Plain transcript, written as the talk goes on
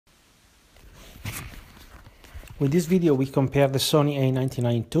With this video, we compare the Sony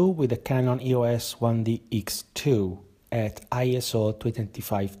A99ii with the Canon EOS1DX at ISO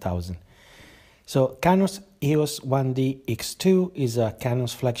 25000. So Canon's EOS1DX is a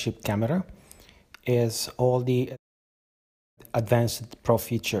Canon's flagship camera. It has all the advanced pro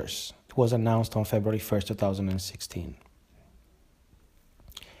features. It was announced on February 1st, 2016.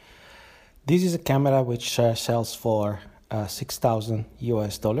 This is a camera which sells for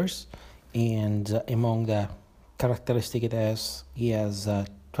 $6,000 and among the characteristic it has a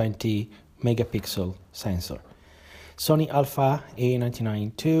 20 megapixel sensor. Sony Alpha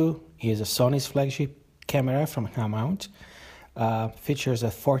A99ii is a Sony's flagship camera from mount. Features a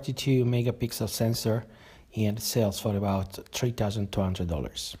 42 megapixel sensor and sells for about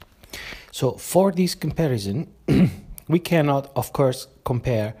 $3,200. So for this comparison, we cannot, of course,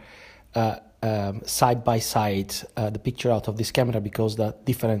 compare side by side the picture out of this camera because the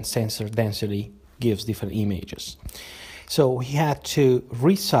different sensor density gives different images. So we had to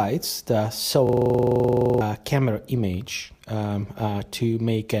resize the camera image to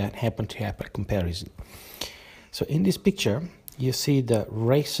make an happen-to-happen comparison. So in this picture, you see the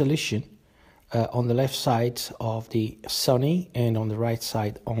resolution on the left side of the Sony and on the right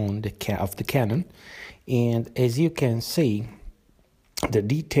side of the Canon. And as you can see, the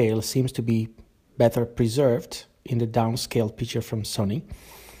detail seems to be better preserved in the downscaled picture from Sony.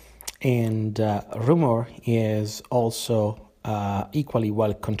 And rumor is also equally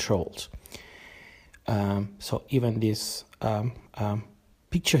well controlled. So even this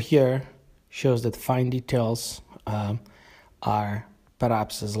picture here shows that fine details are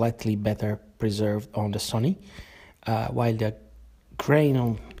perhaps slightly better preserved on the Sony, while the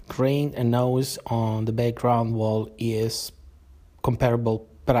grain and nose on the background wall is comparable,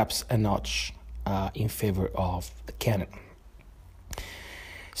 perhaps a notch in favor of the Canon.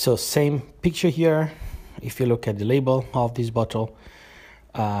 So same picture here. If you look at the label of this bottle,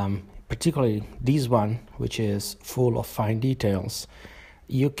 particularly this one, which is full of fine details,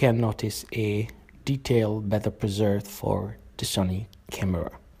 you can notice a detail better preserved for the Sony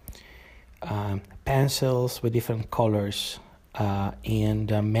camera. Pencils with different colors and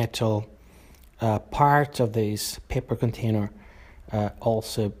metal part of this paper container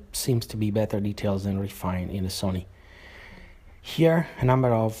also seems to be better details and refined in the Sony. Here, a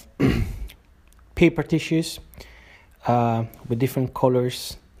number of paper tissues with different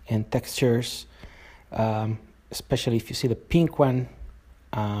colors and textures, especially if you see the pink one,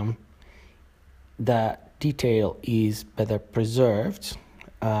 the detail is better preserved,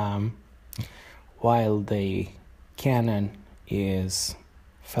 while the Canon is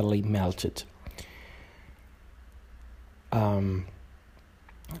fairly melted.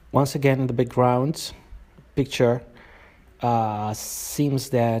 Once again, in the background picture, seems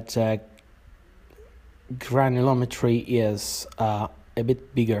that granulometry is a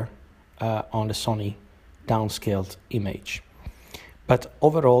bit bigger on the Sony downscaled image. But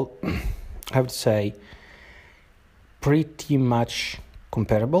overall, I would say pretty much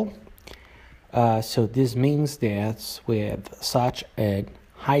comparable. So this means that with such a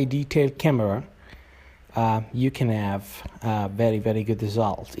high detail camera, you can have a very, very good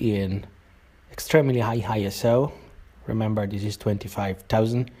result in extremely high ISO. Remember, this is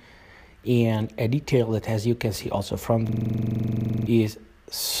 25,000, and a detail that, as you can see also from, is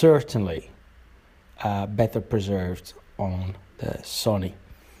certainly better preserved on the Sony.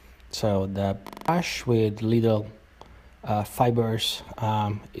 So the brush with little fibers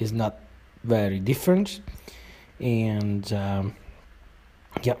is not very different, and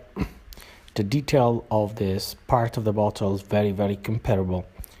yeah, the detail of this part of the bottle is very, very comparable.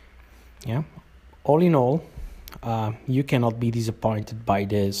 Yeah, all in all, you cannot be disappointed by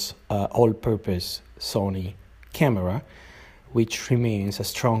this all-purpose Sony camera, which remains a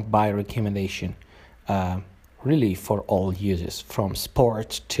strong buy recommendation, really for all uses, from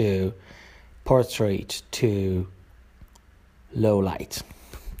sport to portrait to low light.